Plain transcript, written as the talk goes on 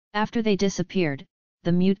After they disappeared,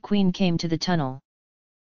 the mute queen came to the tunnel.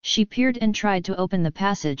 She peered and tried to open the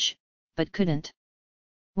passage, but couldn't.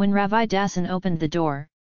 When Ravi Dasan opened the door,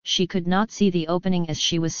 she could not see the opening as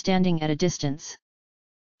she was standing at a distance.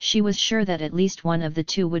 She was sure that at least one of the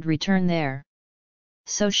two would return there.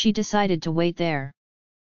 So she decided to wait there.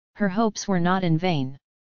 Her hopes were not in vain.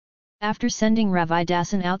 After sending Ravi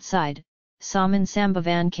Dasan outside, Ponniyin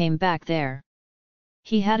Selvan came back there.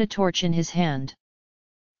 He had a torch in his hand.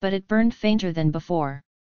 But it burned fainter than before.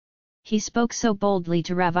 He spoke so boldly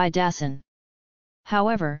to Ravi Dasan.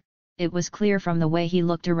 However, it was clear from the way he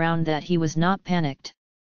looked around that he was not panicked.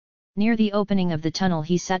 Near the opening of the tunnel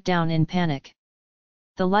he sat down in panic.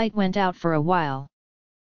 The light went out for a while.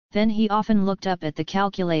 Then he often looked up at the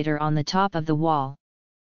calculator on the top of the wall.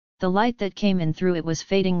 The light that came in through it was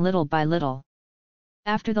fading little by little.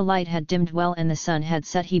 After the light had dimmed well and the sun had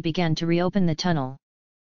set, he began to reopen the tunnel.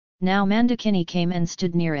 Now Mandakini came and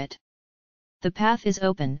stood near it. The path is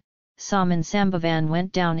open, Ponniyin Selvan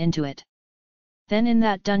went down into it. Then in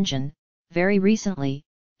that dungeon, very recently,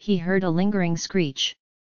 he heard a lingering screech.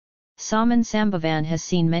 Ponniyin Selvan has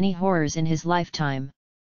seen many horrors in his lifetime.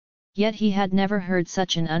 Yet he had never heard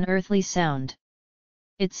such an unearthly sound.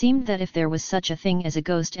 It seemed that if there was such a thing as a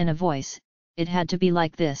ghost and a voice, it had to be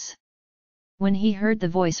like this. When he heard the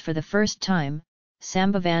voice for the first time,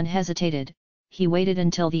 Selvan hesitated, he waited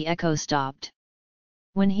until the echo stopped.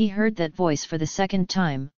 When he heard that voice for the second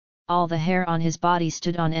time, all the hair on his body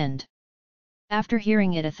stood on end. After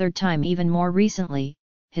hearing it a third time even more recently,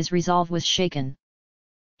 his resolve was shaken.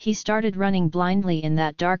 He started running blindly in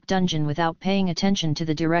that dark dungeon without paying attention to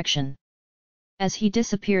the direction. As he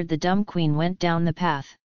disappeared, the dumb queen went down the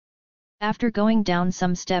path. After going down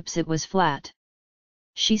some steps it was flat.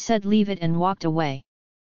 She said leave it and walked away.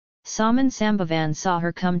 Ponniyin Selvan saw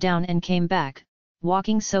her come down and came back,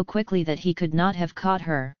 walking so quickly that he could not have caught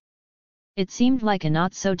her. It seemed like a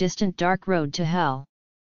not so distant dark road to hell.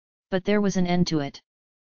 But there was an end to it.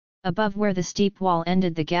 Above where the steep wall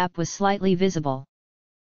ended the gap was slightly visible.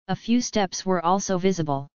 A few steps were also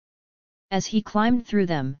visible. As he climbed through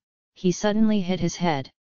them, he suddenly hit his head.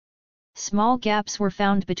 Small gaps were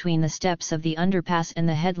found between the steps of the underpass and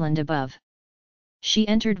the headland above. She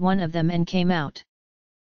entered one of them and came out.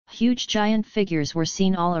 Huge giant figures were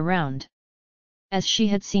seen all around. As she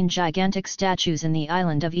had seen gigantic statues in the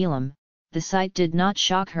island of Elam, the sight did not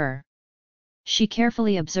shock her. She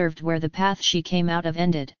carefully observed where the path she came out of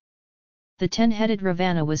ended. The 10-headed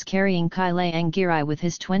Ravana was carrying Kailayangiri with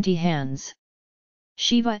his 20 hands.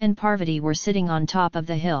 Shiva and Parvati were sitting on top of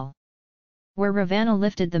the hill. Where Ravana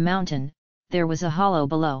lifted the mountain, there was a hollow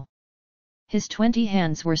below. His 20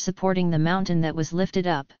 hands were supporting the mountain that was lifted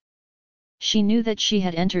up. She knew that she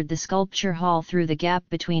had entered the sculpture hall through the gap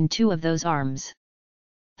between two of those arms.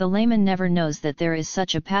 The layman never knows that there is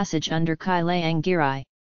such a passage under Kailayangiri.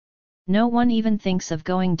 No one even thinks of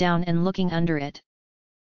going down and looking under it.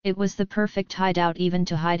 It was the perfect hideout even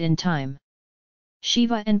to hide in time.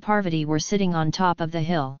 Shiva and Parvati were sitting on top of the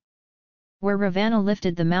hill. Where Ravana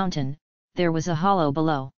lifted the mountain, there was a hollow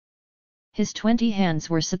below. His 20 hands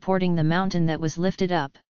were supporting the mountain that was lifted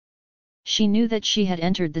up. She knew that she had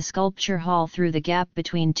entered the sculpture hall through the gap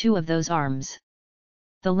between two of those arms.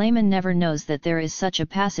 The layman never knows that there is such a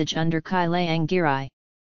passage under Kailayangiri.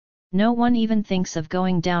 No one even thinks of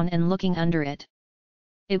going down and looking under it.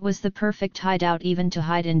 It was the perfect hideout even to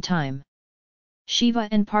hide in time. Shiva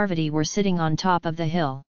and Parvati were sitting on top of the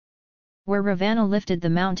hill. Where Ravana lifted the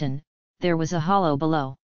mountain, there was a hollow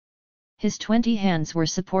below. His 20 hands were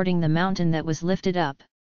supporting the mountain that was lifted up.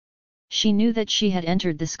 She knew that she had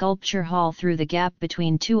entered the sculpture hall through the gap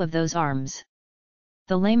between two of those arms.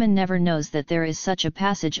 The layman never knows that there is such a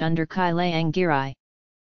passage under Kailayangiri.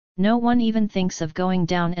 No one even thinks of going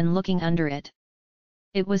down and looking under it.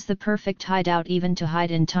 It was the perfect hideout even to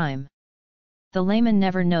hide in time. The layman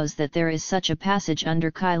never knows that there is such a passage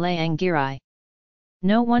under Kailayangiri.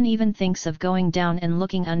 No one even thinks of going down and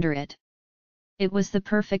looking under it. It was the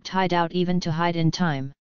perfect hideout even to hide in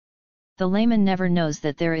time. The layman never knows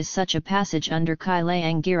that there is such a passage under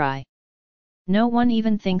Kailayangiri. No one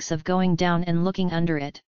even thinks of going down and looking under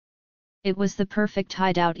it. It was the perfect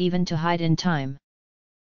hideout even to hide in time.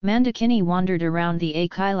 Mandakini wandered around the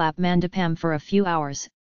Kailap Mandapam for a few hours,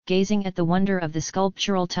 gazing at the wonder of the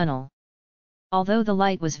sculptural tunnel. Although the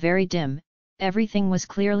light was very dim, everything was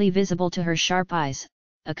clearly visible to her sharp eyes,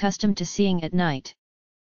 accustomed to seeing at night.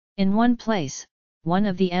 In one place, one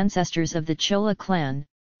of the ancestors of the Chola clan,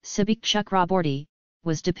 Sibik Chakraborty,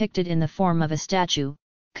 was depicted in the form of a statue,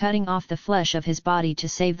 cutting off the flesh of his body to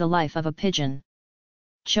save the life of a pigeon.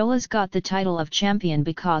 Cholas got the title of champion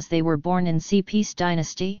because they were born in Peace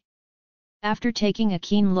dynasty. After taking a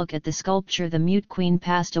keen look at the sculpture, the mute queen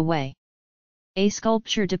passed away. A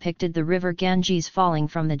sculpture depicted the river Ganges falling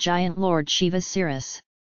from the giant Lord Shiva's Sirus.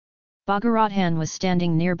 Bhagarathan was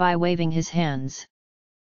standing nearby waving his hands.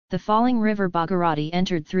 The falling river Bhagirati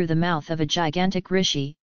entered through the mouth of a gigantic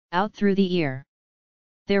rishi, out through the ear.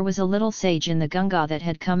 There was a little sage in the Ganga that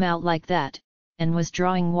had come out like that, and was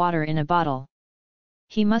drawing water in a bottle.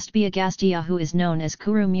 He must be Agastya, who is known as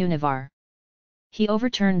Kuru Munivar. He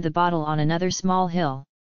overturned the bottle on another small hill.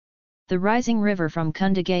 The rising river from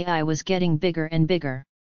Kundagai was getting bigger and bigger.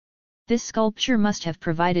 This sculpture must have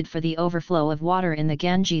provided for the overflow of water in the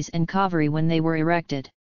Ganges and Kaveri when they were erected.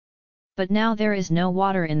 But now there is no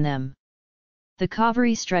water in them. The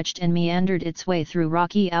Kaveri stretched and meandered its way through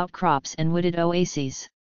rocky outcrops and wooded oases.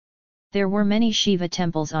 There were many Shiva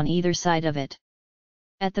temples on either side of it.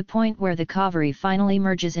 At the point where the Kaveri finally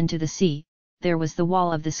merges into the sea, there was the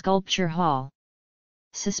wall of the sculpture hall.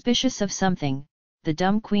 Suspicious of something, the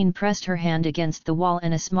dumb queen pressed her hand against the wall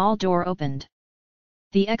and a small door opened.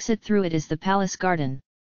 The exit through it is the palace garden.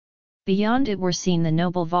 Beyond it were seen the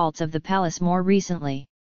noble vaults of the palace more recently.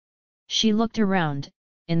 She looked around.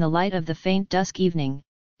 In the light of the faint dusk evening,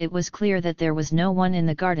 it was clear that there was no one in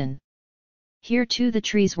the garden. Here too the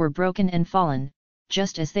trees were broken and fallen,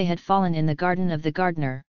 just as they had fallen in the garden of the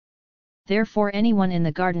gardener. Therefore anyone in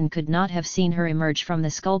the garden could not have seen her emerge from the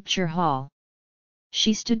sculpture hall.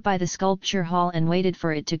 She stood by the sculpture hall and waited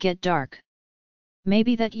for it to get dark.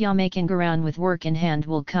 Maybe that Yamakangaround with work in hand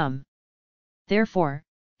will come. Therefore,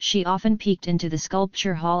 she often peeked into the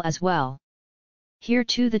sculpture hall as well. Here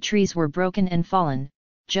too the trees were broken and fallen,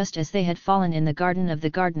 just as they had fallen in the garden of the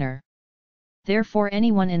gardener. Therefore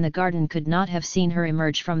anyone in the garden could not have seen her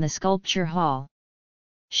emerge from the sculpture hall.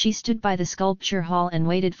 She stood by the sculpture hall and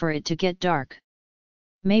waited for it to get dark.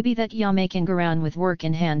 Maybe that Yamakangaround with work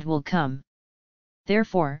in hand will come.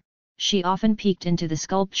 Therefore, she often peeked into the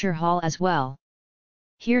sculpture hall as well.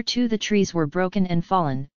 Here too the trees were broken and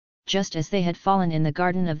fallen, just as they had fallen in the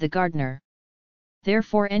garden of the gardener.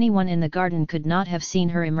 Therefore anyone in the garden could not have seen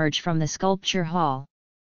her emerge from the sculpture hall.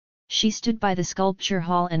 She stood by the sculpture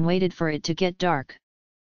hall and waited for it to get dark.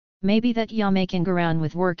 Maybe that Yamakangaround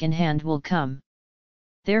with work in hand will come.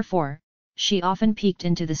 Therefore, she often peeked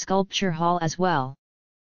into the sculpture hall as well.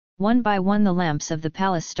 One by one the lamps of the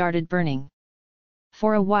palace started burning.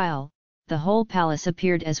 For a while, the whole palace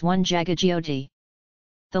appeared as one Jagajyoti.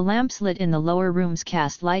 The lamps lit in the lower rooms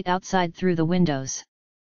cast light outside through the windows.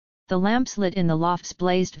 The lamps lit in the lofts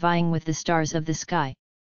blazed vying with the stars of the sky.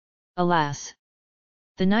 Alas!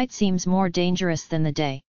 The night seems more dangerous than the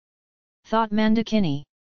day, thought Mandakini.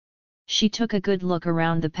 She took a good look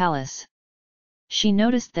around the palace. She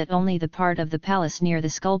noticed that only the part of the palace near the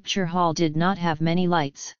sculpture hall did not have many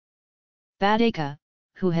lights. Badaka,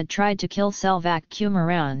 who had tried to kill Selvak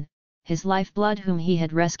Kumaran, his lifeblood whom he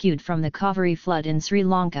had rescued from the Kaveri flood in Sri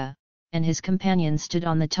Lanka, and his companion stood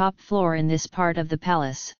on the top floor in this part of the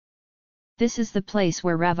palace. This is the place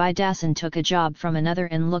where Ravi Dasan took a job from another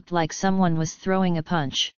and looked like someone was throwing a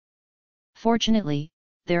punch. Fortunately,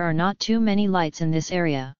 there are not too many lights in this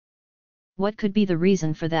area. What could be the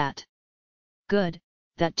reason for that? Good,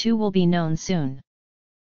 that too will be known soon.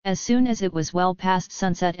 As soon as it was well past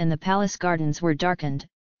sunset and the palace gardens were darkened,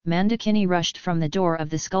 Mandakini rushed from the door of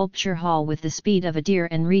the sculpture hall with the speed of a deer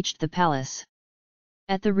and reached the palace.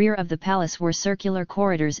 At the rear of the palace were circular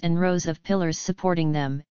corridors and rows of pillars supporting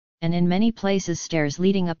them, and in many places stairs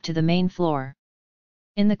leading up to the main floor.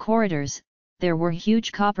 In the corridors, there were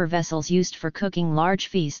huge copper vessels used for cooking large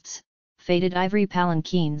feasts, faded ivory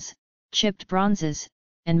palanquins, chipped bronzes,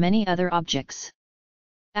 and many other objects.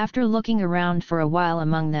 After looking around for a while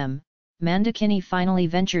among them, Mandakini finally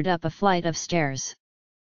ventured up a flight of stairs.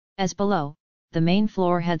 As below, the main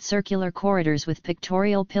floor had circular corridors with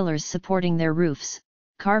pictorial pillars supporting their roofs,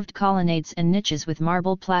 carved colonnades and niches with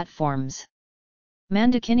marble platforms.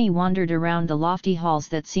 Mandakini wandered around the lofty halls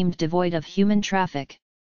that seemed devoid of human traffic.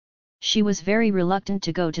 She was very reluctant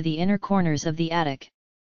to go to the inner corners of the attic.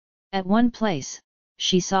 At one place,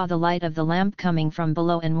 she saw the light of the lamp coming from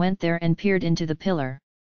below and went there and peered into the pillar.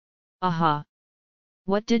 Aha!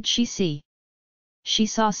 What did she see? She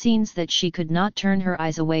saw scenes that she could not turn her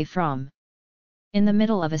eyes away from. In the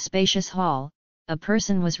middle of a spacious hall, a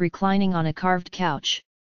person was reclining on a carved couch.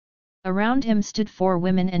 Around him stood 4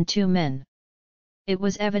 women and 2 men. It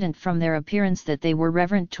was evident from their appearance that they were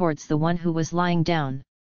reverent towards the one who was lying down.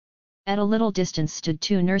 At a little distance stood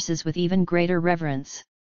 2 nurses with even greater reverence.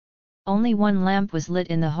 Only one lamp was lit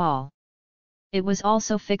in the hall. It was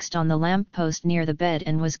also fixed on the lamp post near the bed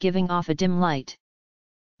and was giving off a dim light.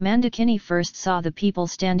 Mandakini first saw the people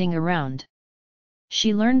standing around.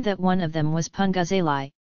 She learned that one of them was Punguzali,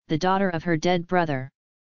 the daughter of her dead brother.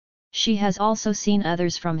 She has also seen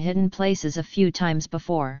others from hidden places a few times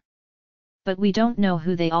before. But we don't know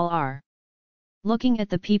who they all are. Looking at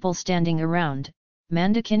the people standing around,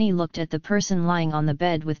 Mandakini looked at the person lying on the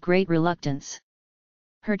bed with great reluctance.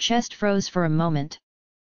 Her chest froze for a moment.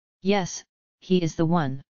 Yes, he is the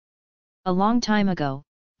one. A long time ago,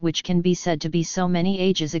 which can be said to be so many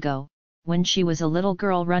ages ago, when she was a little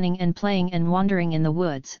girl running and playing and wandering in the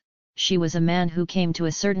woods, she was a man who came to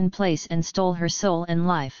a certain place and stole her soul and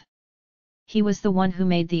life. He was the one who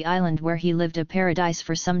made the island where he lived a paradise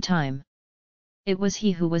for some time. It was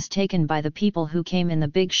he who was taken by the people who came in the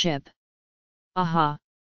big ship. Aha!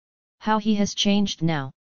 How he has changed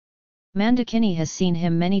now! Mandakini has seen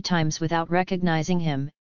him many times without recognizing him,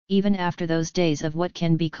 even after those days of what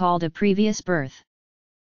can be called a previous birth.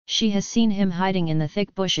 She has seen him hiding in the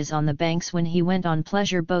thick bushes on the banks when he went on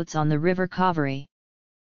pleasure boats on the river Kaveri.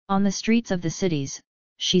 On the streets of the cities,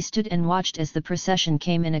 she stood and watched as the procession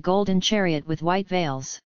came in a golden chariot with white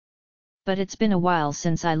veils. But it's been a while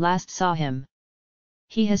since I last saw him.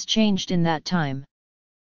 He has changed in that time.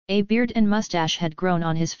 A beard and mustache had grown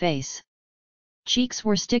on his face. Cheeks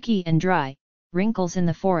were sticky and dry, wrinkles in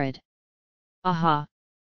the forehead. Aha!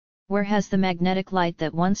 Where has the magnetic light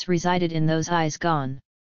that once resided in those eyes gone?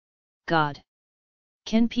 God!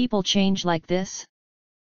 Can people change like this?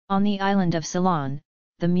 On the island of Ceylon,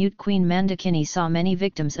 the mute Queen Mandakini saw many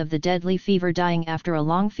victims of the deadly fever dying after a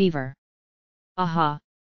long fever. Aha!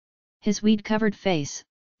 His weed-covered face,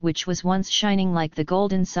 which was once shining like the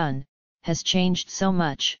golden sun, has changed so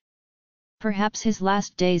much. Perhaps his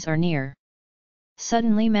last days are near.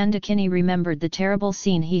 Suddenly Mandakini remembered the terrible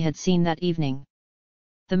scene he had seen that evening.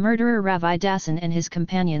 The murderer Ravi Dasan and his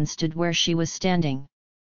companion stood where she was standing.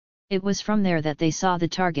 It was from there that they saw the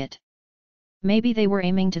target. Maybe they were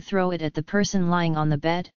aiming to throw it at the person lying on the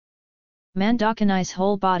bed? Mandakini's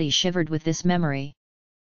whole body shivered with this memory.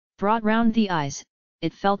 Brought round the eyes,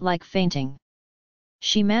 it felt like fainting.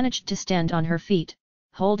 She managed to stand on her feet,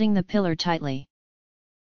 holding the pillar tightly.